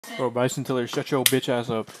Bro, Bryson Tiller, shut your bitch ass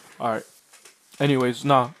up. Alright. Anyways,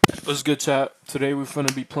 nah. Let's good chat. Today we're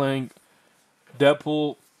gonna be playing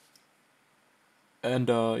Deadpool. And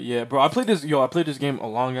yeah, bro, I played this game a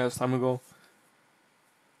long ass time ago.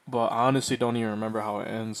 But I honestly don't even remember how it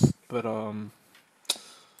ends. But I'm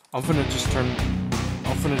finna just turn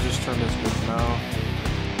this bitch now.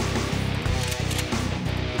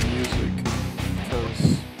 The music.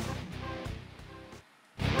 Cause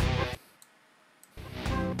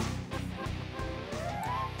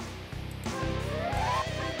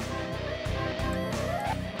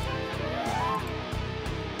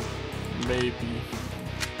maybe.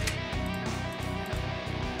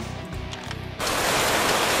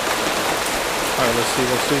 Alright, let's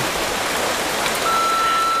see.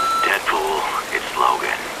 Deadpool, it's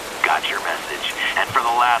Logan. Got your message. And for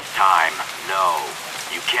the last time, no.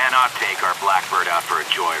 You cannot take our Blackbird out for a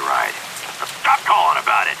joyride. Stop calling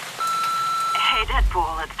about it! Hey,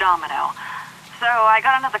 Deadpool, it's Domino. So, I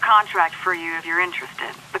got another contract for you if you're interested.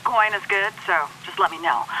 The coin is good, so just let me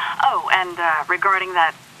know. Oh, and regarding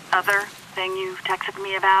that other thing you texted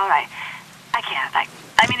me about, I can't.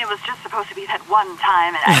 I mean, it was just supposed to be that one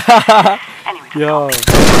time, and anyway, just call me.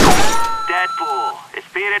 Deadpool, it's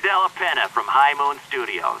Peter Della Penna from High Moon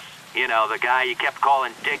Studios. You know, the guy you kept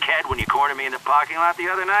calling dickhead when you cornered me in the parking lot the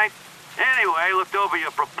other night? Anyway, looked over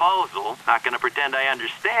your proposal. Not gonna pretend I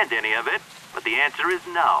understand any of it, but the answer is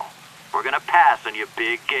no. We're gonna pass on your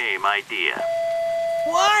big game idea.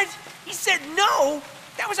 What? He said no?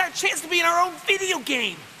 That was our chance to be in our own video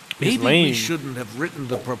game. Maybe we shouldn't have written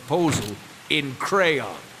the proposal in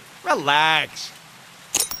crayon. Relax.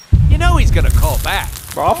 You know he's gonna call back.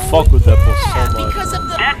 Bro, I fuck with Deadpool so much. Because of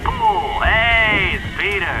the... Deadpool! Hey, it's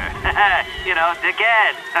Peter. You know,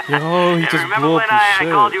 dickhead. Yo, he just remember blew when up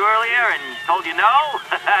his I called you earlier and told you no?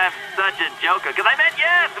 I'm such a joker, because I meant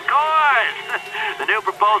yes, of course. The new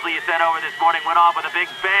proposal you sent over this morning went off with a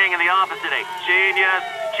big bang in the office today. Genius.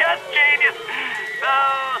 Just genius. So,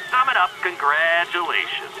 sum it up,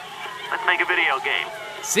 congratulations. Let's make a video game.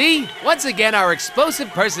 See? Once again, our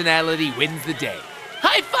explosive personality wins the day.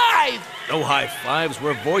 High five! No high fives,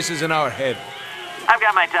 we're voices in our head. I've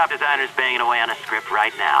got my top designers banging away on a script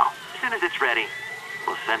right now. As soon as it's ready,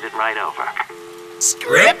 we'll send it right over.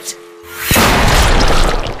 Script?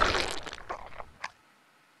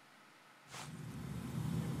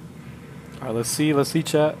 Alright, let's see,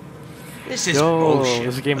 chat. This is Yo, bullshit.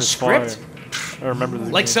 this game A is script? fire. I remember this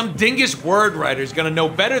Like game. some dingus word writer's gonna know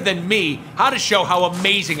better than me how to show how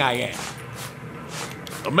amazing I am.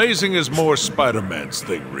 Amazing is more Spider-Man's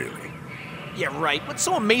thing, really. Yeah, right. What's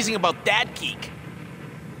so amazing about that geek?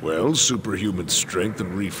 Well, superhuman strength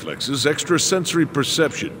and reflexes, extrasensory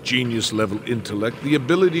perception, genius-level intellect, the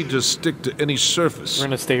ability to stick to any surface. We're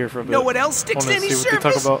gonna stay here for a bit. Know what else sticks to Wanna any see what they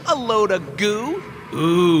talk surface? about? A load of goo.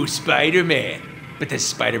 Ooh, Spider-Man. But does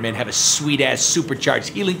Spider-Man have a sweet-ass supercharged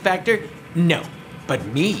healing factor? No. But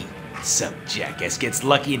me? Some jackass gets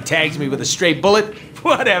lucky and tags me with a stray bullet?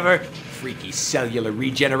 Whatever. Freaky cellular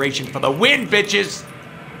regeneration for the win, bitches!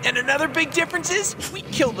 And another big difference is, we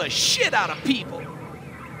kill the shit out of people.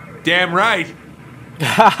 Damn right.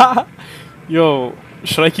 Yo,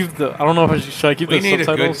 should I keep the? I don't know if should I keep We the need a good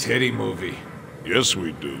subtitles. titty movie. Yes,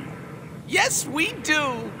 we do. Yes, we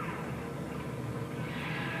do.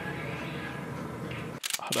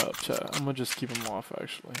 Hold up, chat. I'm gonna just keep them off.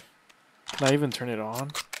 Actually, can I even turn it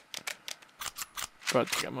on? Bro, I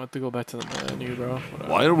think I'm gonna have to go back to the menu, bro.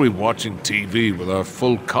 Whatever. Why are we watching TV with our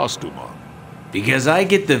full costume on? Because I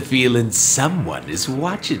get the feeling someone is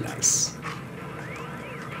watching us.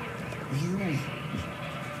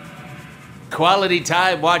 Quality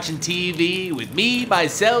time watching TV with me,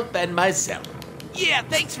 myself, and myself. Yeah,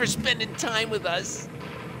 thanks for spending time with us.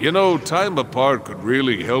 You know, time apart could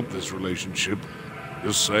really help this relationship.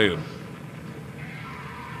 Just saying.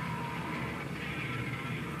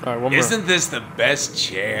 All right, one more. Isn't this the best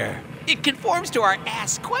chair? It conforms to our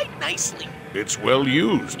ass quite nicely. It's well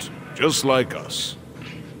used, just like us.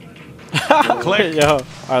 Click. Yo, all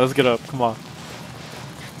right, let's get up. Come on.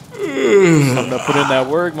 Time to put in that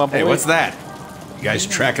work, my boy. Hey, what's that? You guys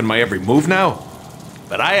tracking my every move now?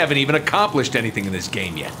 But I haven't even accomplished anything in this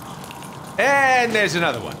game yet. And there's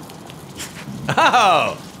another one.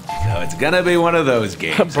 Oh, so it's gonna be one of those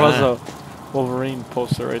games, Bro, huh? Wolverine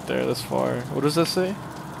poster right there. That's fire. What does that say?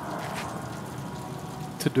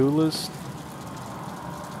 To-do list.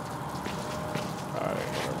 All right.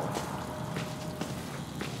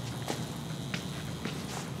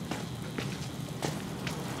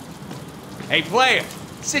 Hey, player,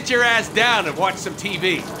 sit your ass down and watch some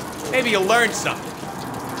TV. Maybe you'll learn something.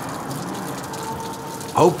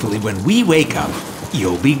 Hopefully when we wake up,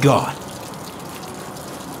 you'll be gone.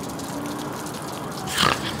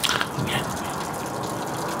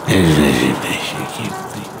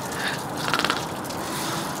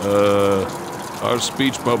 Our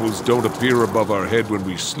speech bubbles don't appear above our head when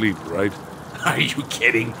we sleep, right? Are you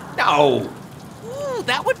kidding? No. Ooh,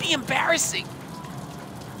 that would be embarrassing.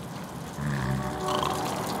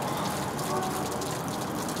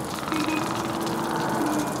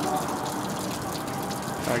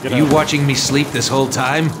 Are you watching me sleep this whole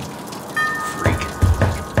time? Freak.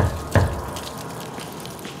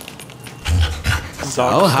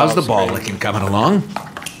 So, how's the ball licking coming along?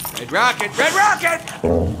 Red Rocket! Red Rocket!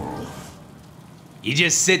 You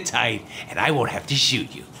just sit tight, and I won't have to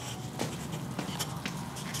shoot you.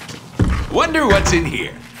 Wonder what's in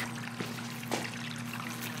here.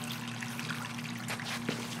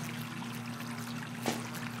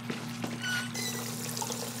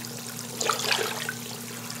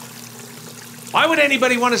 Why would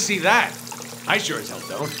anybody want to see that? I sure as hell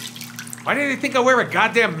don't. Why do they think I wear a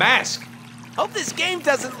goddamn mask? Hope this game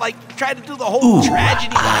doesn't, like, try to do the whole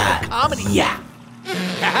tragedy line of comedy. Yeah.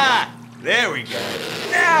 Haha! There we go.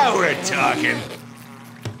 Now we're talking.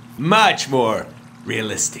 Much more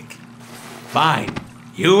realistic. Fine.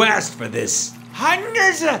 You asked for this.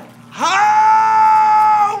 Hundreds of...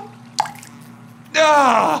 Oh!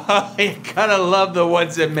 Oh, you gotta love the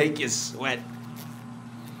ones that make you sweat.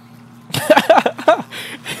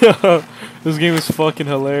 Yo, this game is fucking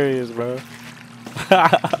hilarious, bro.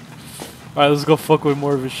 Alright, let's go fuck with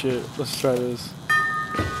more of his shit. Let's try this.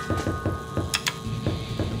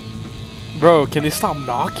 Bro, can they stop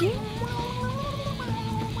knocking?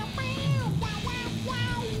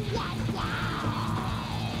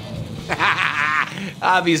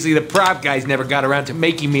 Obviously, the prop guys never got around to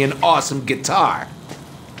making me an awesome guitar.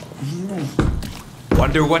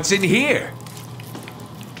 Wonder what's in here.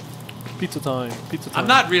 Pizza time. Pizza time. I'm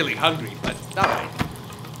not really hungry, but all right.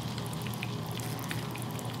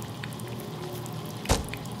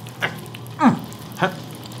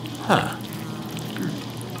 Huh.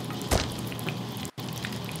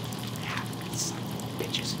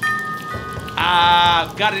 Bitches.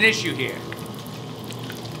 Got an issue here.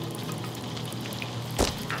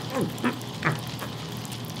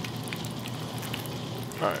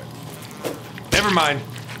 Alright. Never mind.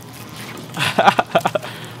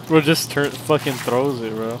 Bro, just fucking throws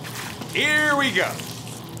it, bro. Here we go.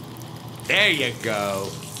 There you go.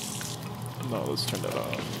 No, let's turn that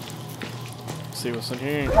off. See what's in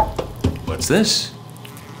here. What's this?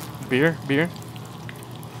 Beer? Beer?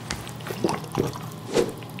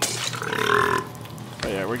 Oh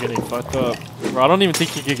yeah, we're getting fucked up. Bro, I don't even think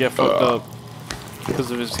he could get fucked up because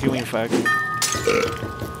of his healing factor.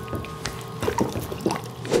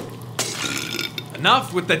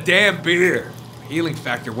 Enough with the damn beer. Healing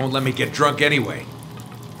factor won't let me get drunk anyway.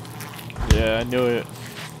 Yeah, I knew it.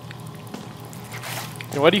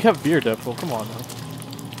 Hey, why do you have beer, Deadpool? Come on, man.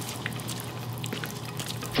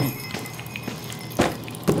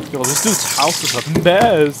 Yo, this dude's house is a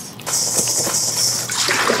mess.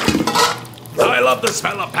 I love the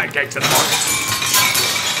smell of pancakes in the morning.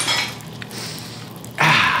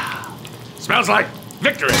 Smells like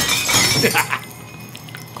victory.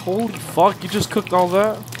 Holy fuck, you just cooked all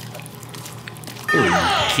that?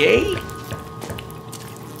 Okay.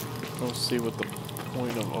 Let's see what the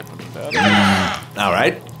point of opening that is. All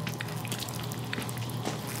right.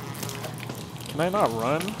 Can I not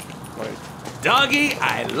run? Like, Doggy,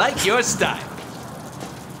 I like your style.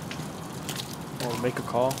 or make a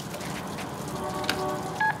call?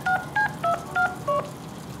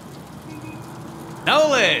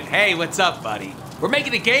 Nolan, hey, what's up, buddy? We're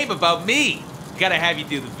making a game about me. Gotta have you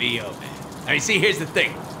do the VO. I mean, see, here's the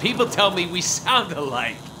thing. People tell me we sound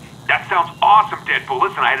alike. That sounds awesome, Deadpool.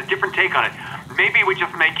 Listen, I had a different take on it. Maybe we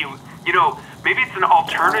just make you, maybe it's an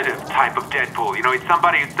alternative type of Deadpool. It's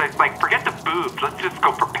somebody that's like, forget the boobs. Let's just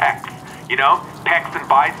go for pecs. Pecs and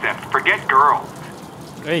biceps. Forget girls.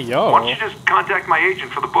 Hey, yo. Why don't you just contact my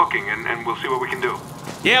agent for the booking, and we'll see what we can do.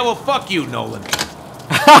 Yeah, well, fuck you, Nolan.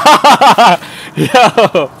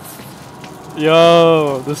 Yo.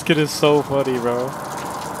 Yo, this kid is so funny, bro.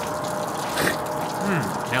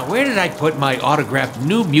 Now, where did I put my autographed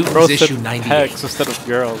New Bro Mutants said issue 98? pecs instead of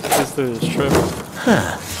girls. This dude is tripping.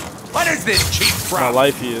 What is this cheap My prop?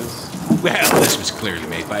 life he is. Well, this was clearly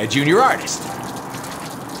made by a junior artist.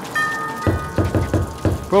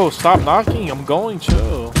 Bro, stop knocking. I'm going,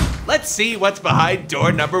 chill. Let's see what's behind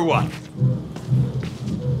door number 1.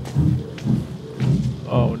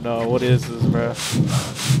 Oh no, what is this, bro?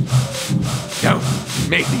 Don't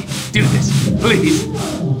make me do this, please.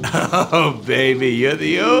 Oh, baby, you're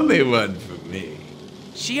the only one for me.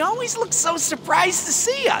 She always looks so surprised to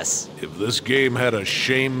see us. If this game had a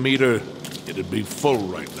shame meter, it'd be full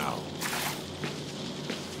right now.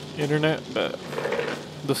 Internet,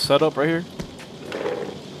 the setup right here.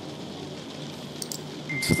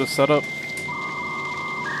 It's the setup.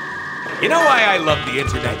 You know why I love the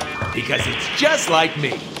internet? Because it's just like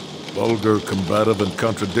me. Vulgar, combative, and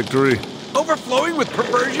contradictory. Overflowing with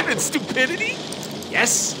perversion and stupidity?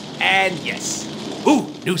 Yes, and yes. Ooh,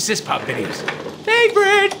 new syspop videos.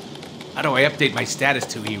 Favorite! How do I update my status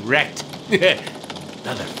to erect?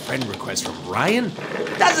 Another friend request from Ryan?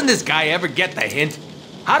 Doesn't this guy ever get the hint?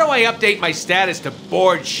 How do I update my status to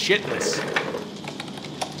bored shitless?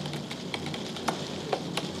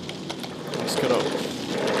 Let's get up.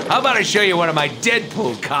 How about I show you one of my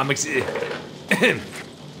Deadpool comics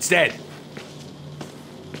instead?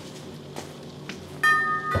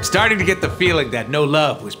 I'm starting to get the feeling that no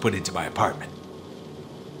love was put into my apartment.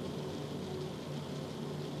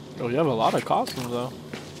 Oh, you have a lot of costumes though.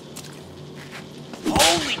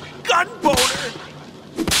 Holy gun boner!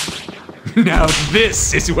 Now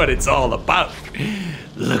this is what it's all about.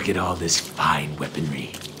 Look at all this fine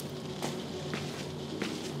weaponry.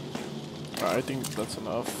 Alright, I think that's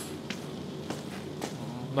enough.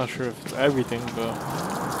 I'm not sure if it's everything, but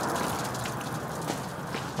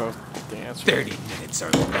oh, the answer. 30 minutes or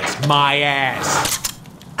less. My ass.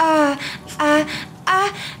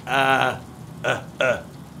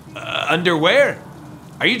 Underwear?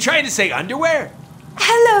 Are you trying to say underwear?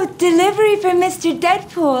 Hello, delivery for Mr.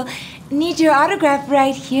 Deadpool. Need your autograph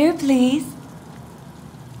right here, please.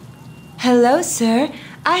 Hello, sir.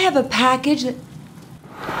 I have a package.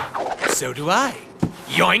 So do I.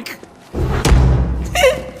 Yoink.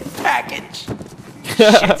 Package.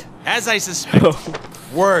 Shit. As I suspect.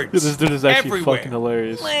 Words. This dude is actually everywhere. fucking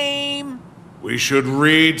hilarious. Lame. We should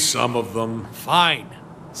read some of them. Fine.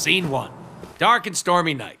 Scene 1. Dark and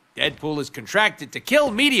stormy night. Deadpool is contracted to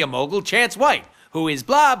kill media mogul Chance White, who is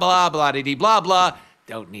blah blah blah dee blah blah.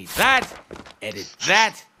 Don't need that. Edit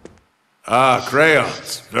that. Ah,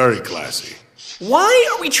 crayons. Very classy.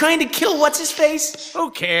 Why are we trying to kill what's-his-face?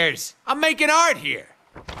 Who cares? I'm making art here.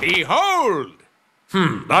 Behold!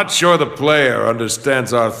 Not sure the player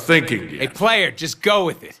understands our thinking Hey, yet. player, just go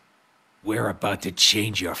with it. We're about to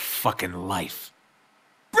change your fucking life.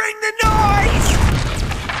 Bring the noise!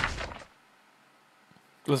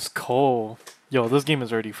 Let's go. Yo, this game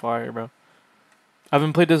is already fire, bro. I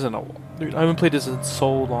haven't played this in dude, I haven't played this in so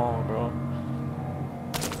long, bro.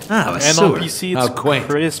 Oh, And on PC, it's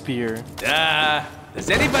crispier. Does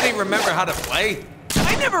anybody remember how to play?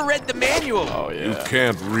 I never read the manual. Oh You yeah.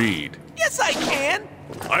 can't read. Yes, I can.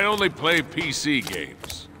 I only play PC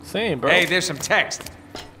games. Same, bro. Hey, there's some text.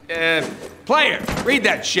 Player, read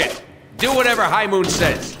that shit. Do whatever High Moon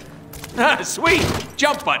says. Sweet.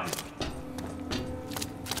 Jump button.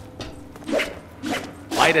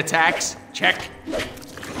 Light attacks. Check.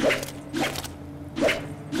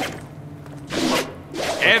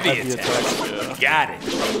 Heavy attacks. Yeah. Got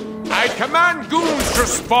it. I command goons to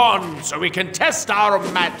spawn so we can test our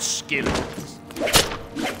match skills.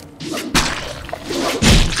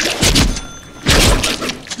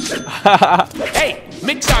 Hey,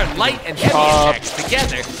 mix our light and heavy attacks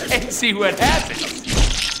together and see what happens.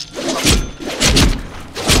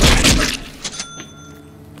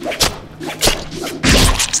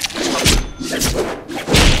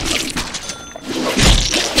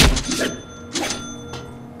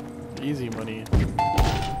 Easy money.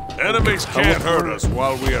 Enemies can't hurt us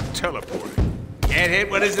while we are teleporting. Can't hit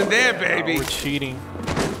what isn't there, Oh, baby. we're cheating.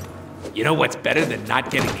 You know what's better than not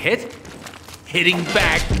getting hit? Hitting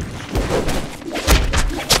back.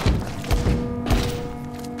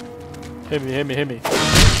 Hit me, hit me, hit me.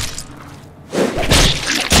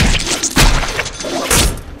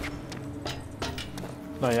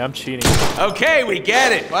 No, yeah, I'm cheating. Okay, we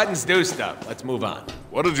get it. Buttons do stuff. Let's move on.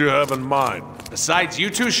 What did you have in mind? Besides you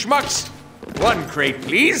two schmucks, one crate,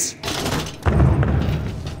 please.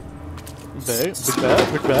 Big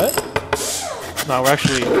bet, big bet. No, we're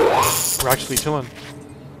actually chilling. What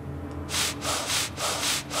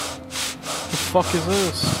the fuck is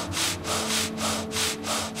this?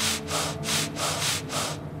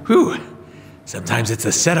 Whew. Sometimes it's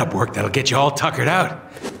the setup work that'll get you all tuckered out.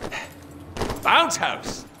 Bounce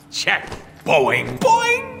house. Check. Boing.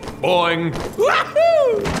 Boing. Boing.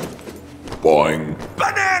 Wahoo! Boing.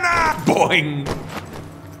 Banana. Boing.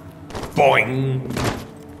 Boing.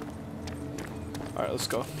 Alright, let's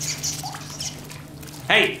go.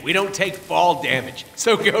 Hey, we don't take fall damage,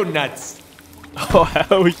 so go nuts. Oh,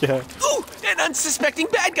 hell yeah. Ooh, an unsuspecting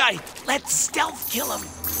bad guy. Let's stealth kill him.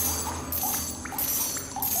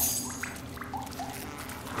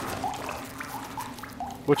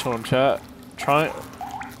 Which one, chat?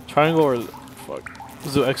 Triangle or fuck?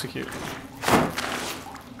 Let's do execute.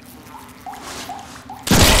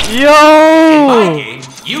 Yo! In my game,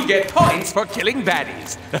 you get points for killing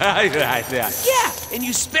baddies. Yeah, and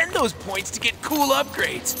you spend those points to get cool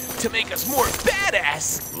upgrades to make us more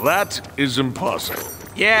badass. That is impossible.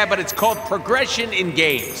 Yeah, but it's called progression in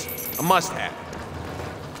games. A must-have.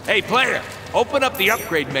 Hey, player, open up the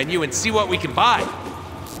upgrade menu and see what we can buy.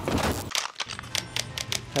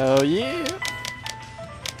 Hell yeah.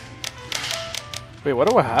 Wait, why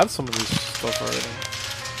do I have some of this stuff already?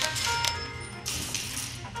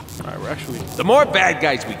 Alright, we're actually... The more bad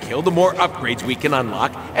guys we kill, the more upgrades we can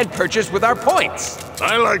unlock and purchase with our points.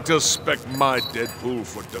 I like to spec my Deadpool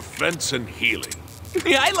for defense and healing.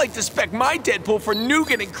 Yeah, I like to spec my Deadpool for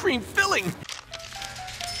nougat and cream filling.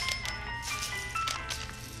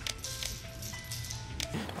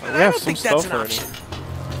 We have some stuff already.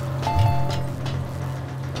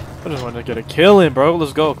 I just want to get a kill in, bro.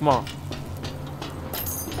 Let's go. Come on.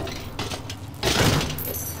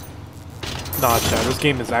 Nah, chat. This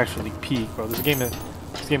game is actually peak, bro. This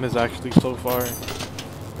game is actually so far.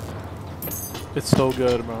 It's so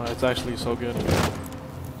good, bro. It's actually so good.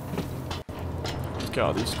 Let's get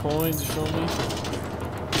all these coins. You feel me?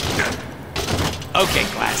 Okay,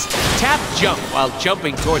 class. Tap jump while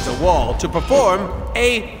jumping towards a wall to perform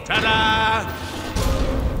a ta-da!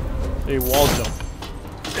 A wall jump.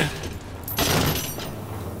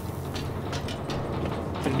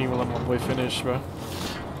 Didn't even let my boy finish, bro.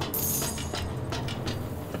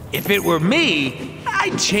 If it were me,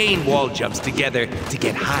 I'd chain wall jumps together to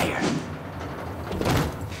get higher.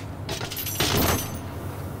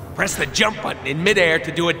 Press the jump button in midair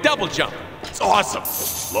to do a double jump. It's awesome.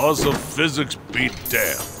 Laws of physics beat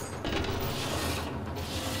damn.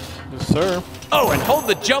 Yes, sir. Oh, and hold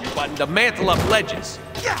the jump button to mantle up ledges.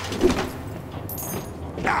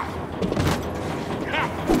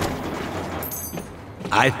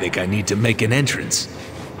 I think I need to make an entrance.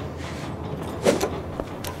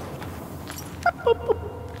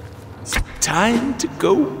 Time to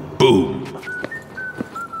go boom.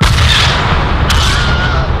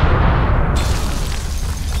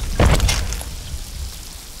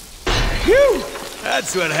 Phew!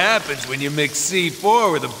 That's what happens when you mix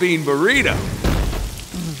C4 with a bean burrito.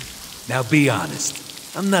 Now be honest.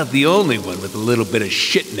 I'm not the only one with a little bit of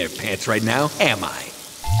shit in their pants right now, am I?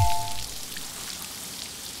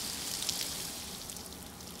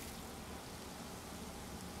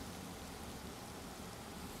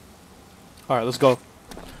 Alright, let's go.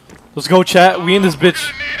 Let's go, chat. We in this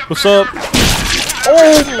bitch. What's up?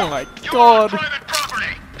 Oh my god. Oh,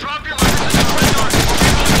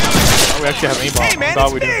 we actually have aimbot. Hey man,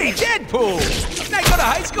 it's me, Deadpool! Didn't I go to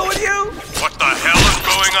high school with you? What the hell is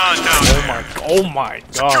going on down there? Oh my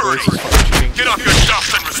god. Security! Get off your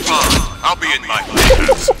stuff and respond. I'll be in my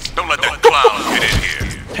penthouse. Don't let that clown get in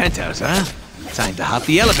here. Penthouse, huh? Time to hop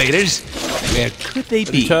the elevators. Where could they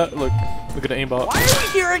be? Chat, look at the aimbot. Why are we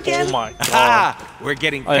here again? Oh my god. Ah, we're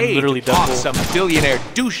getting I am paid literally to talk Deadpool. some billionaire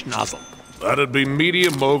douche nozzle. That'd be media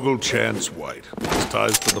mogul Chance White. His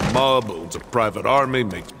ties to the mob, owns a private army,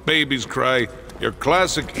 makes babies cry. Your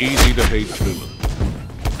classic easy-to-hate villain.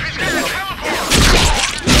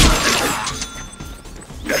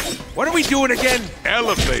 What are we doing again?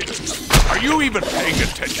 Elevators. Are you even paying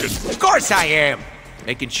attention? Of course I am.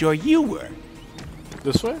 Making sure you were.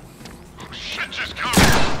 This way? Shit's just coming.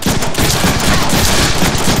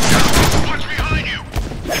 Watch behind you.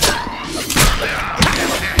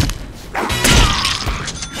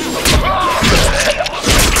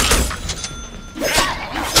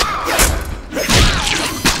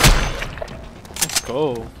 Let's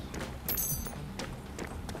go.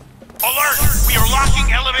 Alert! We are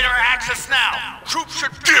locking elevator access now. Troops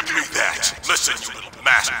should give me that. Listen, you little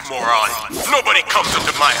masked moron. Nobody comes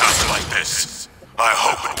into my house like this. I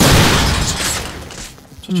hope it.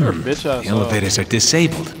 Shut your bitch ass The elevators are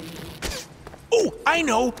disabled. Oh, I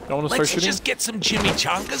know. Don't wanna start Let's shooting? just get some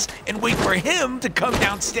chimichangas and wait for him to come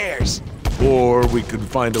downstairs. Or we could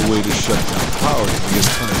find a way to shut down power to the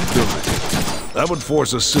entire building. That would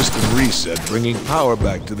force a system reset, bringing power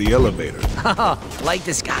back to the elevator. Haha, like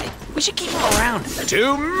this guy. We should keep him around.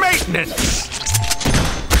 To maintenance!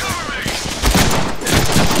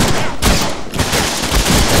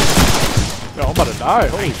 Yo, I'm about to die.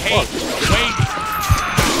 Holy Hey, fuck. wait.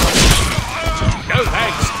 No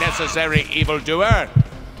thanks, necessary evildoer.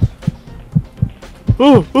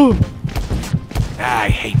 Ooh, ooh. I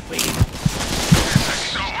hate waiting.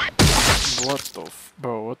 What the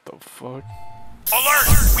bro, what the fuck? Alert!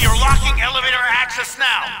 We are locking elevator access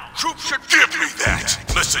now. Troops should give me that.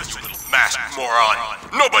 Listen, you little masked moron.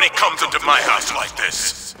 Nobody comes into my house like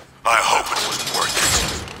this. I hope it was worth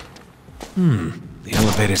it. The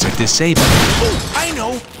elevators are disabled. Oh, I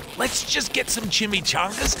know! Let's just get some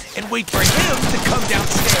chimichangas and wait for him to come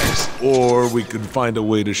downstairs. Or we can find a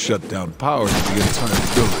way to shut down power to the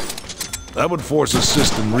entire building. That would force a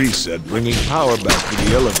system reset, bringing power back to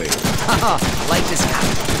the elevator. Haha, like this guy.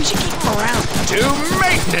 We should keep him around. To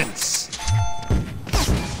maintenance!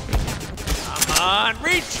 Come on,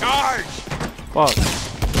 recharge! Fuck.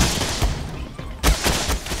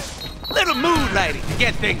 Little mood lighting to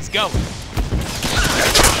get things going.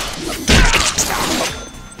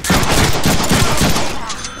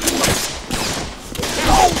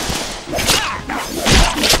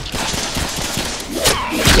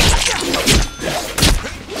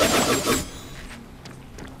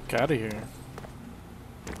 Get out of here.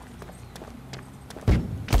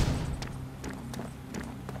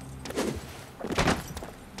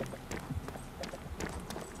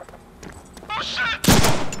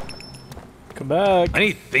 Come back. I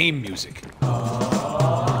need theme music.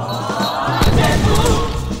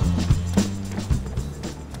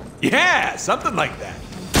 Yeah, something like that.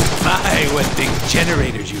 My, what big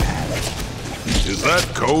generators you have. Is that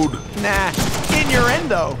code? Nah,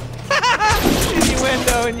 innuendo.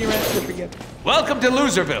 Innuendo, forget. Welcome to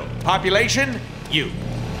Loserville. Population, you.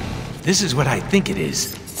 This is what I think it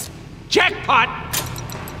is. Jackpot!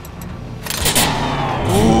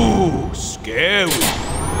 Ooh, scary.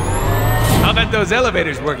 I'll bet those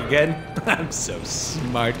elevators work again. I'm so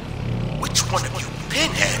smart. Which one of you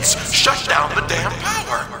pinheads shut down the damn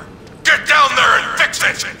power? Get down there and fix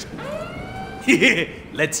it!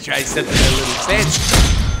 Let's try something a little fancy.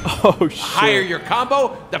 Oh shit. Higher your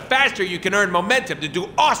combo, the faster you can earn momentum to do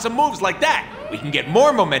awesome moves like that. We can get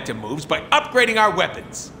more momentum moves by upgrading our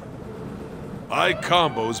weapons. High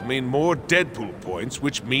combos mean more Deadpool points,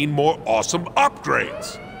 which mean more awesome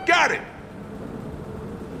upgrades. Got it!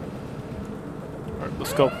 Alright,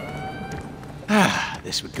 let's go.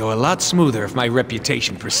 This would go a lot smoother if my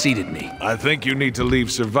reputation preceded me. I think you need to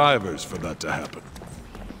leave survivors for that to happen.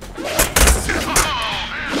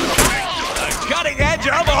 Cutting edge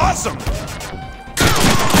of awesome!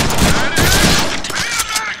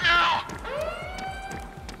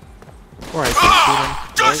 Alright,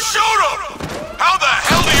 Just shoot him! How the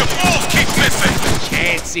hell do you fools keep missing?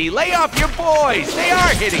 Chansey, lay off your boys! They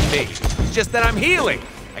are hitting me! It's just that I'm healing.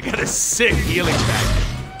 I got a sick healing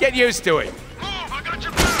factor. Get used to it.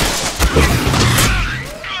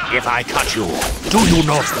 If I cut you, do you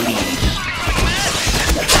not bleed?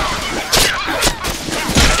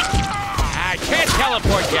 I can't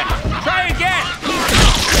teleport yet. Try again!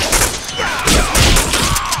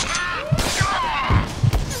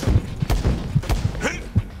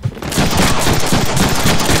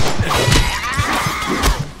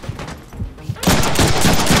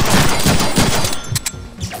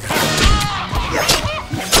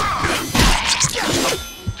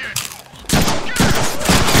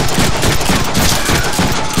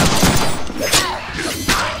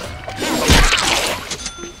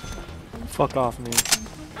 Fuck off me. Give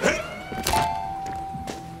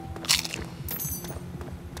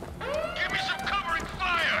me some covering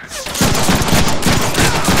fire!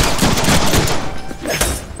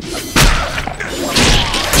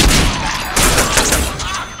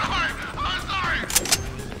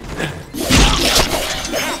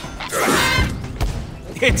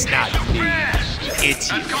 It's not me.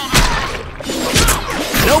 It's you.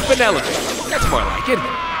 An open elevator. That's more like it.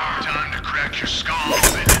 Time to crack your skull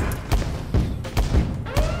open.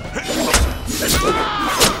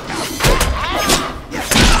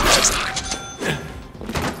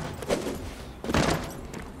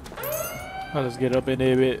 Let's get up in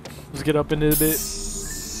there a bit. Let's get up in there a bit.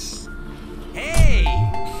 Hey,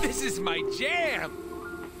 this is my jam.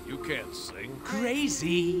 You can't sing.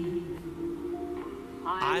 Crazy.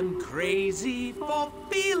 I'm crazy for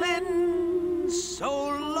feeling so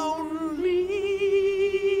lonely.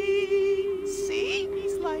 See?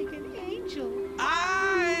 He's like an angel.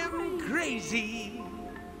 I'm crazy.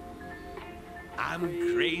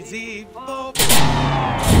 I'm crazy for...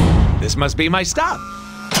 This must be my stop.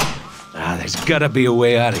 Ah, there's gotta be a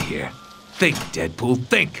way out of here. Think, Deadpool,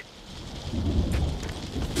 think.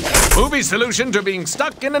 Movie solution to being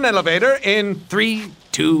stuck in an elevator in 3,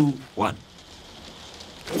 2, 1.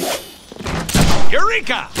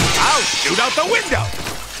 Eureka! I'll shoot out the window!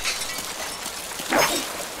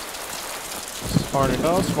 Smart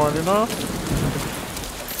enough, smart enough.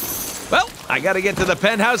 Well, I gotta get to the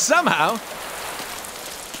penthouse somehow.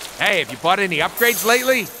 Hey, have you bought any upgrades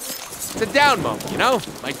lately? It's a down moment, you know?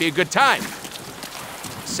 Might be a good time.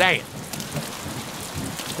 Say it.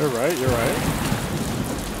 You're right, you're right.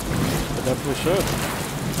 I definitely should.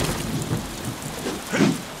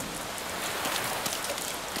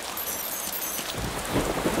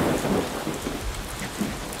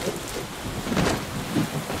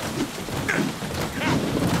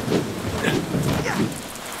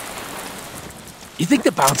 think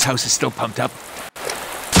the bounce house is still pumped up?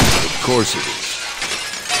 Of course it is.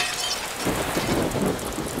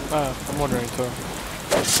 I'm wondering too.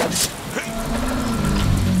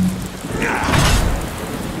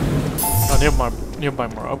 I need to buy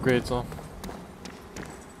more upgrades though.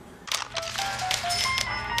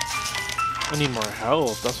 I need more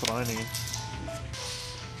health, that's what I need.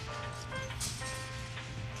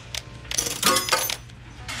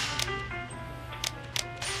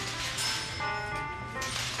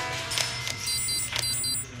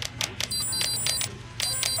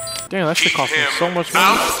 Damn, that shit cost me so much money.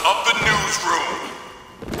 Out of the newsroom.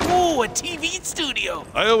 Ooh, a TV studio.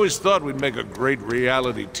 I always thought we'd make a great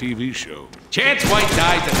reality TV show. Chance White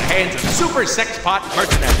dies at the hands of super sex pot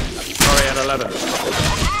mercenaries. Sorry, at 11.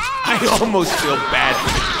 I almost feel bad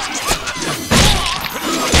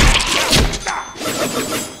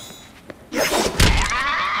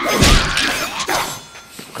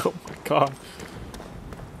for Oh my god.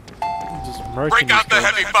 Just murking Break out the these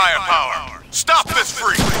guys. heavy firepower. Stop this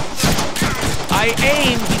freak. I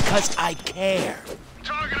aim because I care.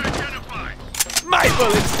 Target identified. My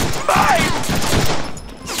bullets, mine!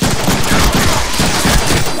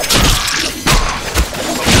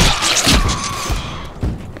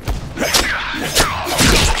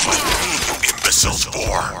 Imbeciles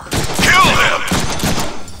for. Kill him.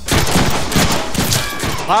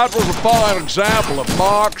 That was a fine example of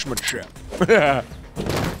marksmanship.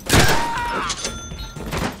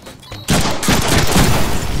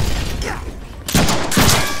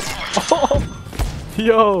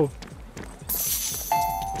 Yo!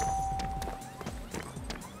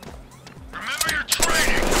 Remember your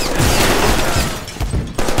training.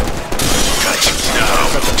 Got you now,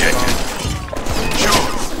 Deadpool. Sure,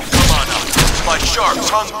 come on up. My shark's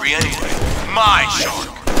hungry anyway. My shark.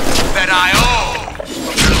 That I own.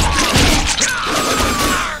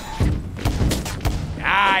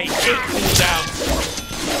 I hate cooldowns.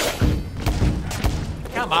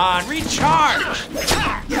 Come on, recharge!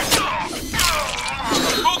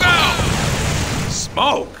 Move out.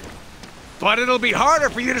 Smoke? But it'll be harder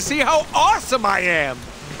for you to see how awesome I am!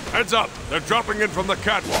 Heads up, they're dropping in from the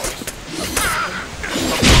catwalks.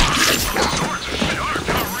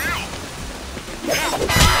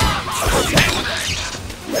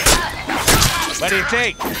 What do you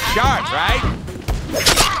think? Sharp, right?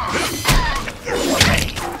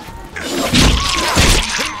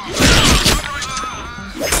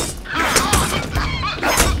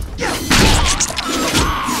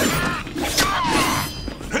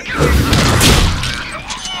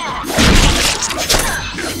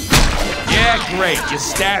 Yeah, great. You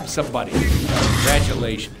stabbed somebody.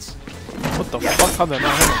 Congratulations. What the fuck? How did that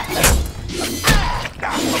not hit him?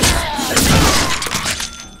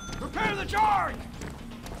 Prepare the charge!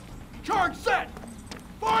 Charge set!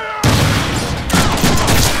 Fire!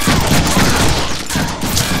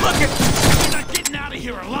 Look at... You're not getting out of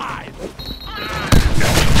here alive!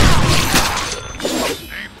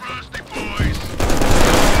 Hey, Frosty boys.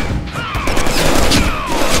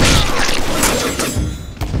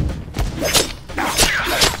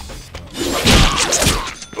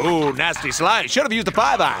 Ooh, nasty slide. Should have used the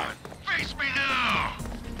 5-iron. Face me now.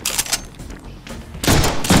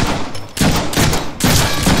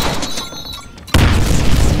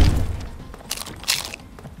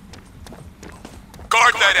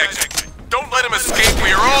 Guard that exit. Don't let him escape.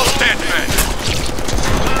 We are all dead men.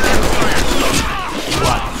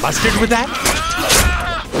 What, mustard with that?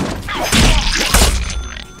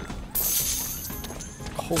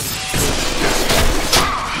 Holy shit.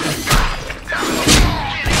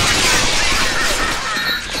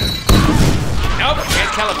 Nope,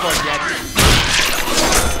 can't teleport yet.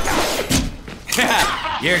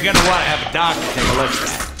 You're gonna want to have a doctor take a look at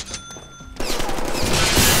that.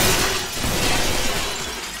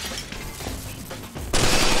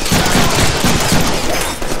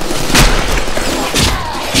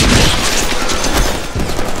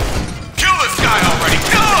 Kill this guy already.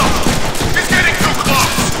 Kill him. He's getting too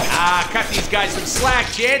close. Ah, cut these guys some slack,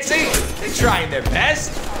 Chancy. They're trying their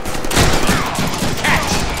best. Catch.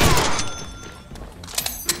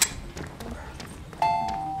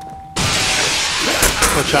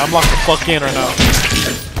 But I'm locked the fuck in right now.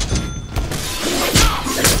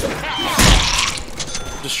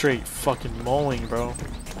 Just straight fucking mowing, bro.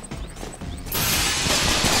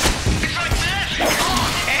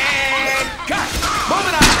 And cut.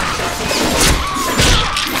 Moving on.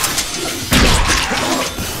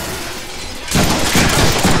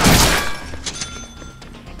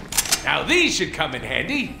 Now these should come in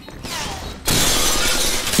handy.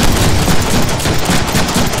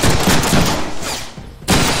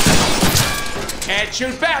 can't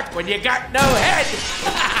shoot back when you got no head.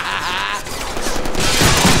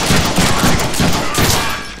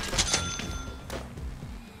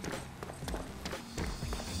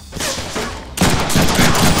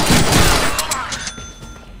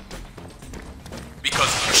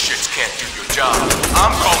 Because you shits can't do your job,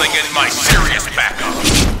 I'm calling in my serious backup.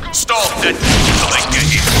 Stall Deadpool till I get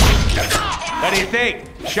here. What do you think?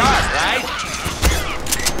 Sharp, right?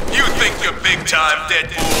 You think you're big time,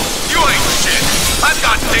 Deadpool? You ain't shit. I've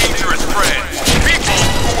got dangerous friends. People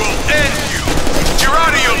who will end you. You're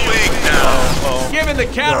out of your league now. Given the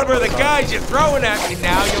caliber of the guys you're throwing at me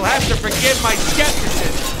now, you'll have to forgive my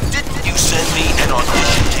skepticism. Didn't you send me an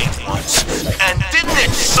audition tape once? And didn't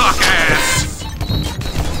it suck ass?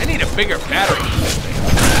 I need a bigger battery.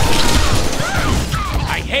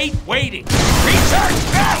 I hate waiting. Recharge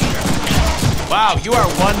faster! Wow, you are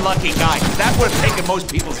one lucky guy. That would have taken most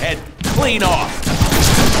people's head clean off.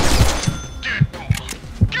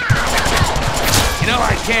 You know,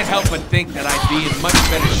 I can't help but think that I'd be in much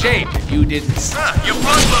better shape if you didn't. Your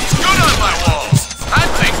blood looks good on my walls. I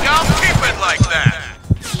think I'll keep it like that.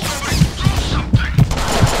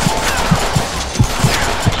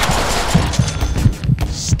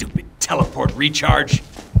 Stupid teleport recharge.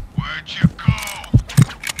 Where'd you go?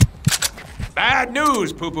 Bad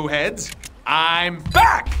news, poo-poo heads. I'm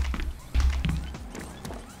back!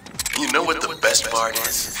 You know what the best part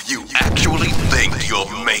is? You actually think you'll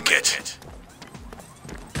make it.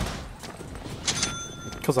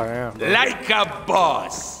 Because I am. Like a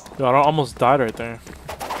boss. Yo, I almost died right there.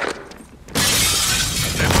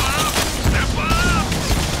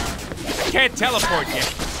 Can't teleport yet.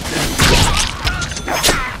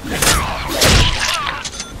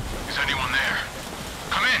 Is anyone there?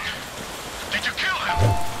 Come in. Did you kill him?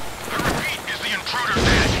 I repeat, is the intruder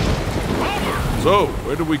dead? Over. So,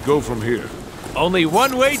 where do we go from here? Only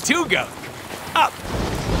one way to go. Up.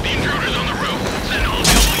 The intruder's on the roof. Send all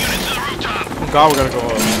available units to the rooftop. Oh God, we gotta go up.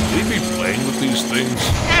 We'd be playing with these things.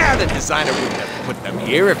 Yeah, the designer wouldn't have put them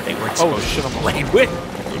here if they weren't supposed shit, to I'm be played with.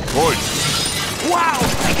 Good point. Wow,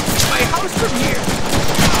 I can see my house from here.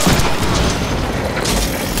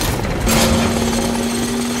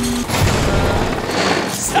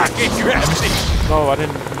 Suck it, gravity. No, I did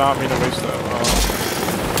not mean to waste that.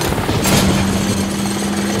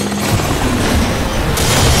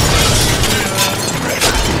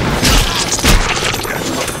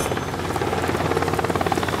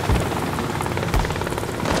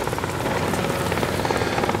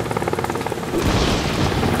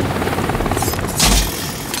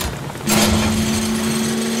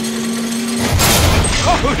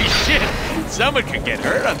 Holy shit! Someone could get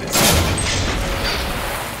hurt on this.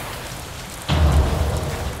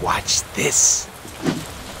 Watch this.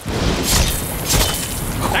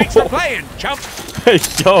 Thanks for playing, chump. Hey,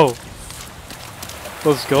 yo.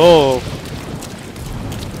 Let's go.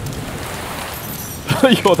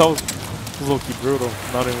 Yo, that was low-key brutal.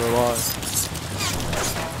 Not even gonna lie.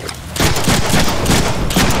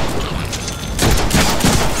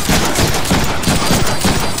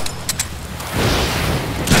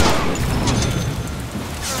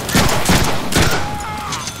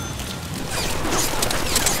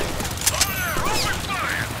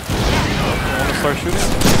 Start shooting?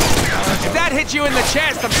 If that hit you in the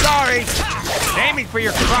chest, I'm sorry. Aiming for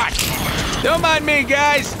your crotch. Don't mind me,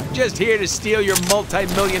 guys. Just here to steal your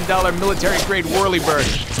multi-million-dollar military-grade whirlybird.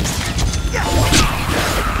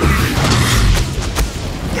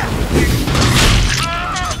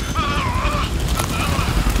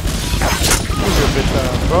 Move your bitch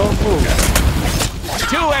ass, bro. Move.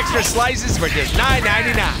 2 extra slices for just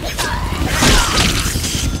 $9.99.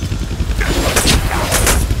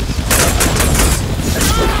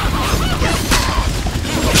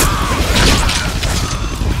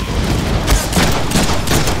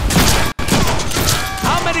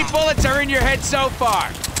 How many bullets are in your head so far?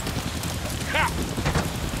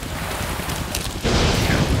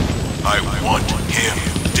 I want him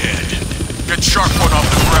dead. Get Shark One off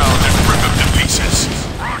the ground and rip him to pieces.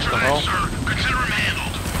 Roger that, sir. Consider him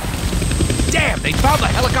handled. Damn, they found the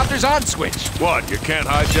helicopter's on switch. What, you can't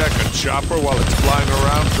hijack a chopper while it's flying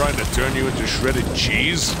around trying to turn you into shredded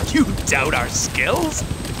cheese? You doubt our skills?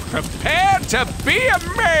 Prepare to be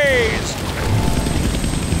amazed!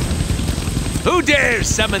 Who dares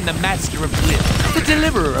summon the master of wit, the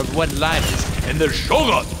deliverer of one-liners, and the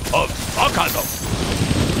shogun of sarcasm?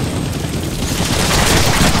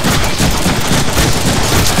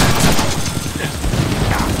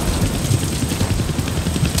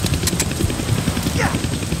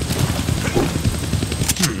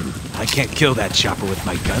 I can't kill that chopper with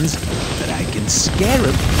my guns, but I can scare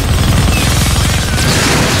him.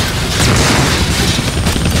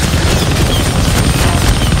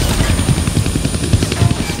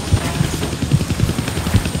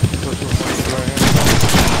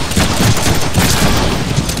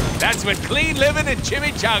 That's what clean living and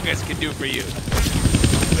chimichangas can do for you.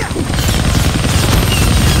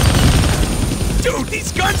 Dude,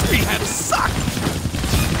 these guns we have suck.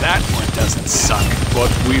 That one doesn't suck. But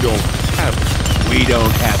we don't have it. We don't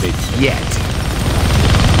have it yet.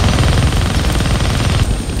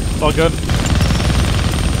 It's all good.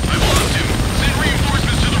 I lost him. Send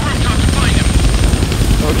reinforcements to the rooftop to find him.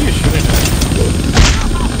 What are you shooting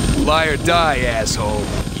at? Lie or die, asshole.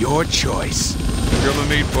 Your choice. You're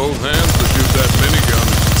gonna need both hands to shoot that minigun.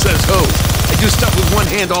 Says who? I do stuff with one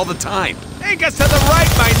hand all the time. Take us to the right,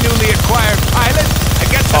 my newly acquired pilot. I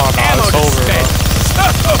got some ammo it's to over, spend.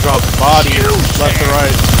 Drop body left to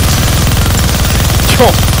right. Yo,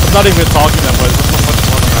 I'm not even talking that much. There's so much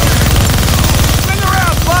fun about it. Swing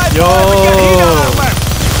around, fly. Yo. We got heat on our left.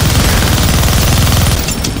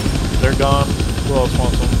 They're gone. Who else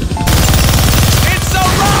wants them? It's so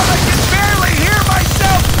loud I can barely hear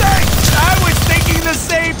myself think. I was thinking the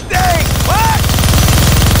same thing. What?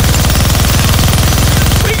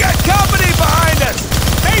 We got company behind us.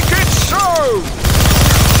 Make it so.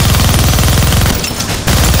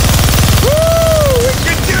 Woo! We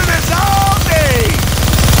can do this all day.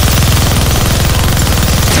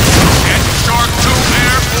 Get Shark 2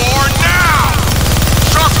 airborne now!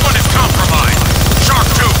 Shark 1 is compromised. Shark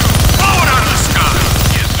 2, blow it out of the sky!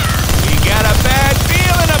 Yes, sir. We got a bad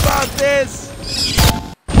feeling about this.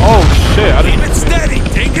 Oh shit! I Keep didn't. it steady,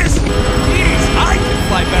 dingus. Jeez, I can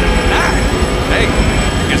fly better than that. Hey,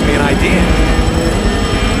 gives me an idea.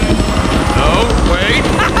 No, wait.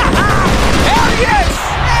 Hell yes!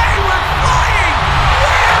 Hey, we're flying!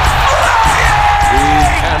 We're flying! We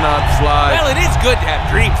cannot fly. Well, it is good to have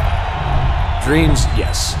dreams. Dreams,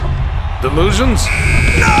 yes. Delusions?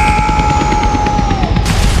 Yeah!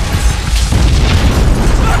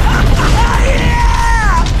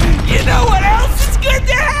 You know what else is good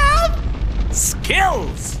to have?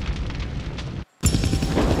 Skills.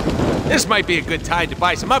 This might be a good time to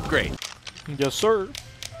buy some upgrades. Yes, sir.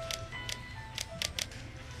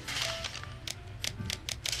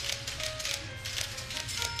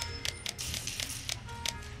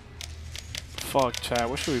 Fuck, chat.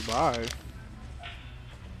 What should we buy?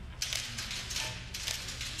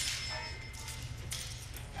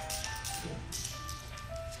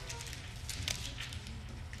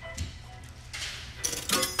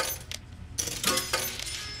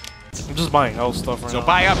 I'm just buying health stuff right So now.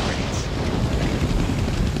 buy upgrades.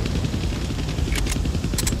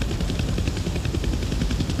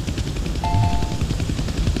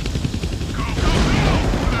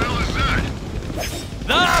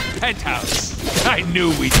 The penthouse. I knew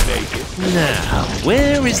we'd make it. Now,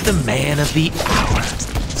 where is the man of the hour?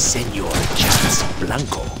 Senor Chance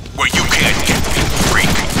Blanco. Where you can't get me, freak.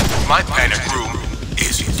 My panic room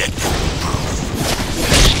is Deadpool proof.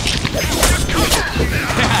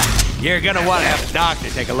 You're gonna want to have a doctor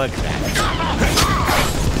take a look at that.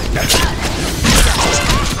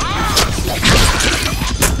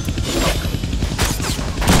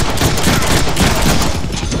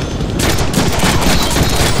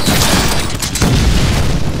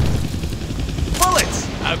 Bullets!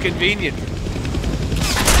 How convenient.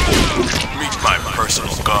 Meet my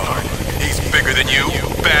personal guard. He's bigger than you,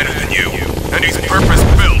 badder than you, and he's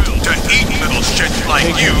purpose-built to eat little shit like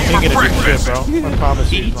you Ain't for gonna do shit, breakfast. bro. I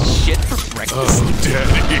promise you. Eat bro. shit for breakfast. Oh,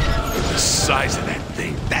 Daddy. The size of that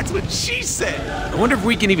thing. That's what she said. I wonder if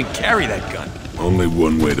we can even carry that gun. Only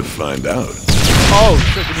one way to find out. Oh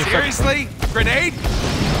shit! Give me a second. Seriously? Grenade?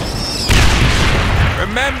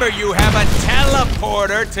 Remember, you have a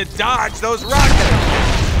teleporter to dodge those rockets.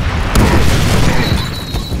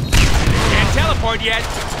 Can't teleport yet.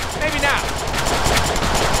 Maybe now.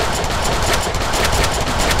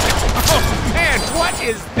 Oh man, what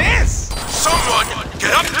is this? Someone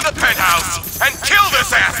get up to the penthouse and kill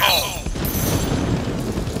this asshole!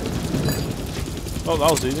 Oh,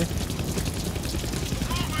 that was easy.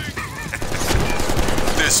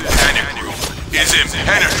 This panic room is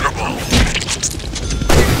impenetrable.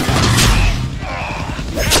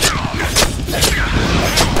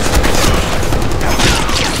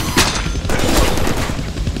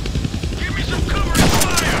 Give me some cover and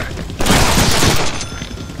fire!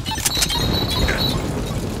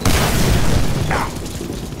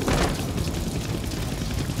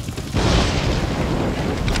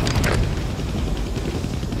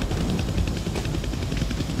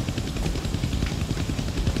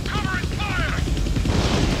 Cover and fire!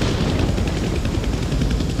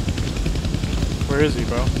 Where is he,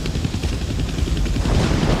 bro?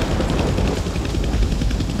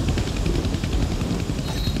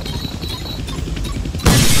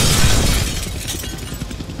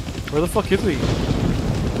 Where the fuck is he?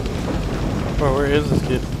 Bro, where is this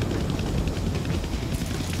kid?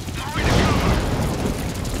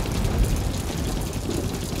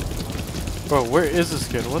 Bro, where is this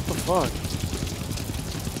kid? What the fuck?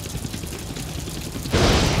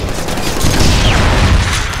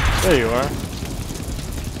 There you are.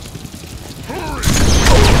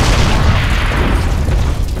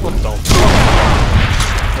 What the fuck?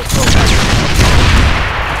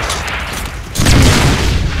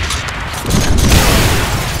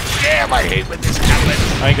 Damn, I hate when this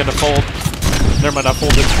happens. I ain't gonna fold. Never mind, I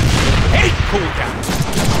folded. Hate cooldown.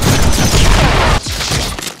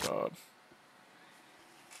 God.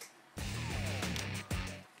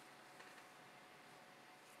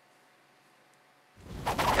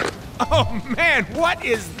 Oh man, what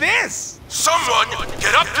is this? Someone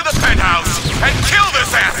get up to the penthouse and kill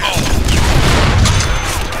this asshole!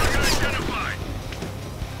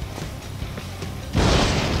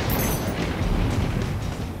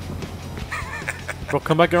 Bro,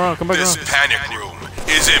 come back around, come back This around. panic room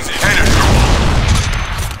is impenetrable.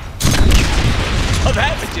 Oh,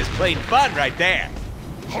 that was just plain fun right there.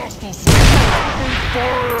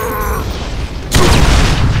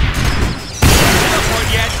 Teleport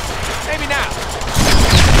yet? Maybe now.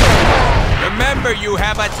 Remember, you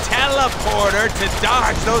have a teleporter to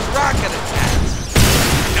dodge those rocket attacks.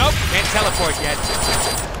 Nope, can't teleport yet.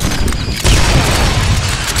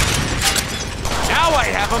 Now I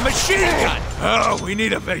have a machine gun. Oh, we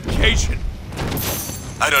need a vacation.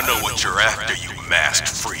 I don't know what you're after, you masked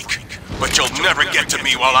freak, but you'll never get to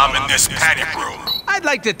me while I'm in this panic room. I'd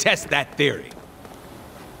like to test that theory.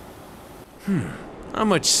 How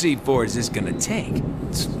much C4 is this gonna take?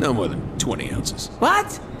 It's no more than 20 ounces.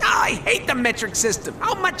 What? Oh, I hate the metric system.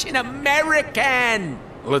 How much in American?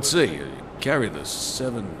 Let's see. Carry the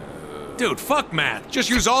 7. Dude, fuck math. Just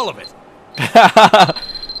use all of it.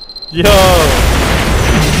 Yo!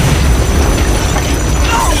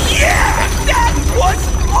 Oh, yeah! That was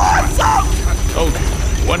awesome! Told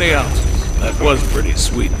you, 20 ounces. That was pretty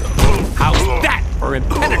sweet, though. How's that for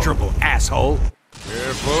impenetrable, asshole?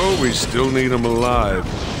 Careful, we still need him alive.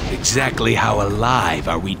 Exactly how alive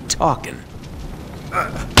are we talking?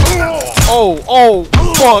 Oh,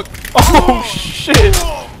 fuck! Oh, shit!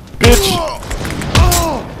 Bitch!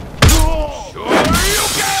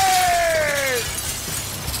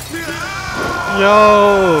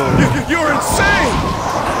 Yo! You're insane!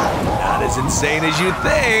 Not as insane as you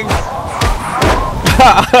think.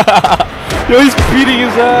 Yo, he's beating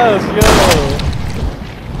his ass, yo!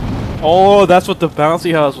 Oh, that's what the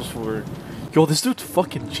bouncy house was for. Yo, this dude's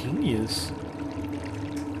fucking genius.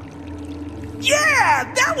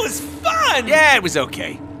 Yeah, that was fun! Yeah, it was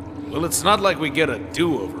okay. Well, it's not like we get a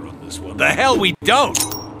do-over on this one. The hell we don't!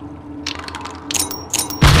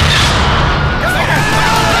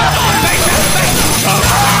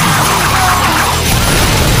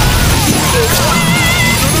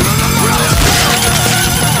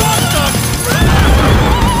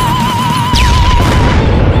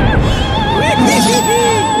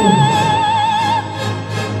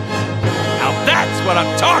 Now that's what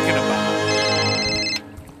I'm talking about!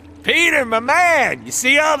 Peter, my man, you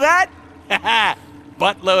see all that?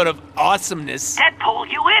 Buttload of awesomeness.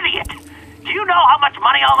 Deadpool, you idiot! Do you know how much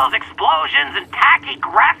money all those explosions and tacky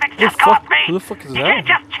graphics Who the just cost fuck- me? who the fuck is You that? can't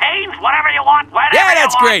just change whatever you want, whenever Yeah, you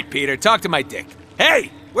that's want. great, Peter. Talk to my dick.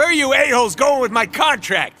 Hey, where are you a-holes going with my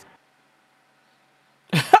contract?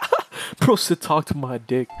 Bro said talk to my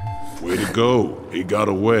dick. Way to go. He got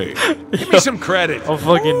away. Give me some credit. I'm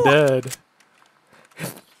fucking dead.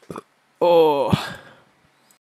 Oh.